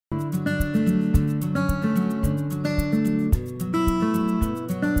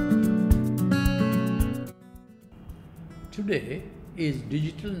Today is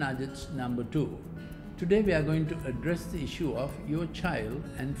Digital Nuggets number 2. Today we are going to address the issue of your child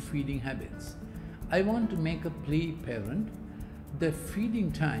and feeding habits. I want to make a plea, parent. The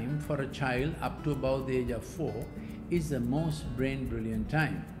feeding time for a child up to about the age of 4 is the most brain brilliant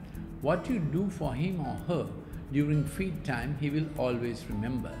time. What you do for him or her during feed time, he will always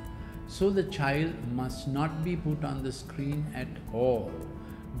remember. So the child must not be put on the screen at all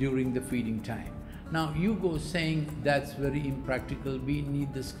during the feeding time. Now you go saying that's very impractical, we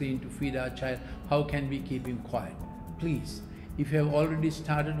need the screen to feed our child, how can we keep him quiet? Please, if you have already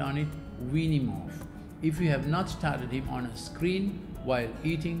started on it, wean him off. If you have not started him on a screen while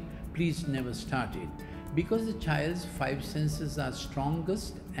eating, please never start it. Because the child's 5 senses are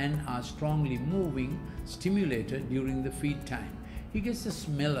strongest and are strongly moving, stimulated during the feed time. He gets the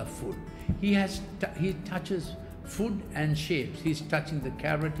smell of food. He touches food and shapes. He's touching the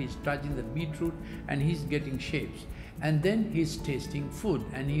carrot, he's touching the beetroot, and he's getting shapes. And then he's tasting food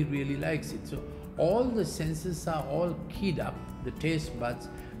and he really likes it. So all the senses are all keyed up, the taste buds,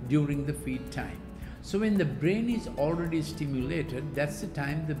 during the feed time. So when the brain is already stimulated, that's the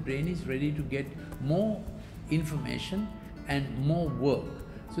time the brain is ready to get more information and more work.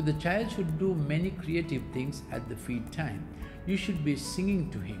 So the child should do many creative things at the feed time. You should be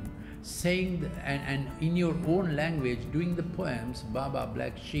singing to him, saying and in your own language doing the poems, Baba,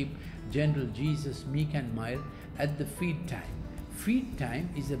 Black Sheep, Gentle Jesus, Meek and Mild, at the feed time. Feed time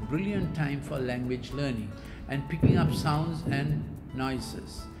is a brilliant time for language learning and picking up sounds and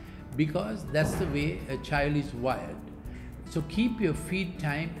noises, because that's the way a child is wired. So keep your feed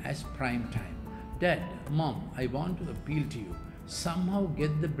time as prime time. Dad, Mom, I want to appeal to you. Somehow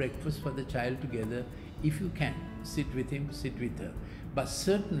get the breakfast for the child together if you can. Sit with him, sit with her. But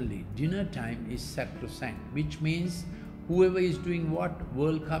certainly dinner time is sacrosanct, which means whoever is doing what,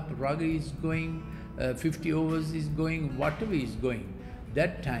 World Cup, rugby is going, 50 overs is going, whatever is going,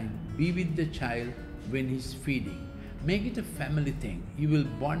 that time be with the child when he's feeding. Make it a family thing. You will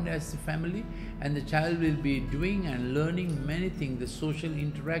bond as a family and the child will be doing and learning many things, the social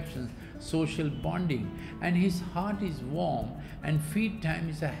interactions, social bonding, and his heart is warm, and feed time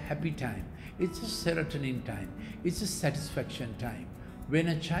is a happy time. It's a serotonin time. It's a satisfaction time. When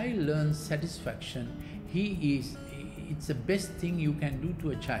a child learns satisfaction, it's the best thing you can do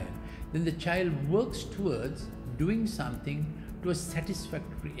to a child. Then the child works towards doing something to a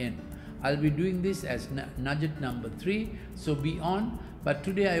satisfactory end. I'll be doing this as nugget number 3, so be on. But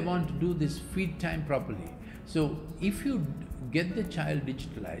today I want to do this feed time properly. So if you get the child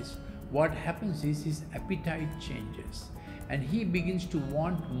digitalized, what happens is his appetite changes and he begins to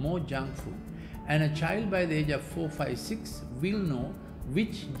want more junk food. And a child by the age of 4, 5, 6 will know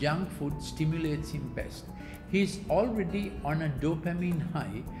which junk food stimulates him best. He is already on a dopamine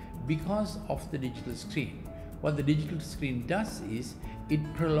high because of the digital screen. What the digital screen does is, it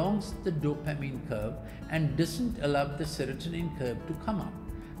prolongs the dopamine curve and doesn't allow the serotonin curve to come up.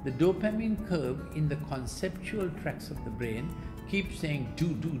 The dopamine curve in the conceptual tracts of the brain keeps saying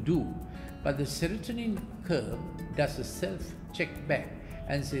do, do, do. But the serotonin curve does a self-check back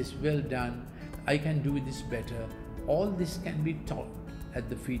and says, well done, I can do this better. All this can be taught at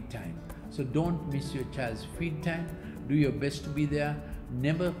the feed time. So don't miss your child's feed time. Do your best to be there.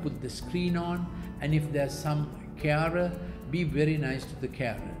 Never put the screen on. And if there's some carer, be very nice to the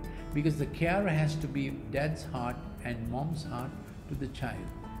carer, because the carer has to be dad's heart and mom's heart to the child.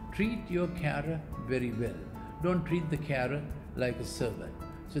 Treat your carer very well. Don't treat the carer like a servant.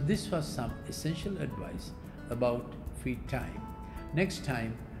 So this was some essential advice about feed time. Next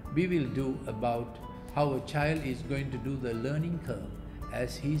time we will do about how a child is going to do the learning curve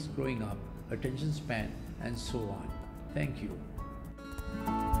as he's growing up, attention span and so on. Thank you.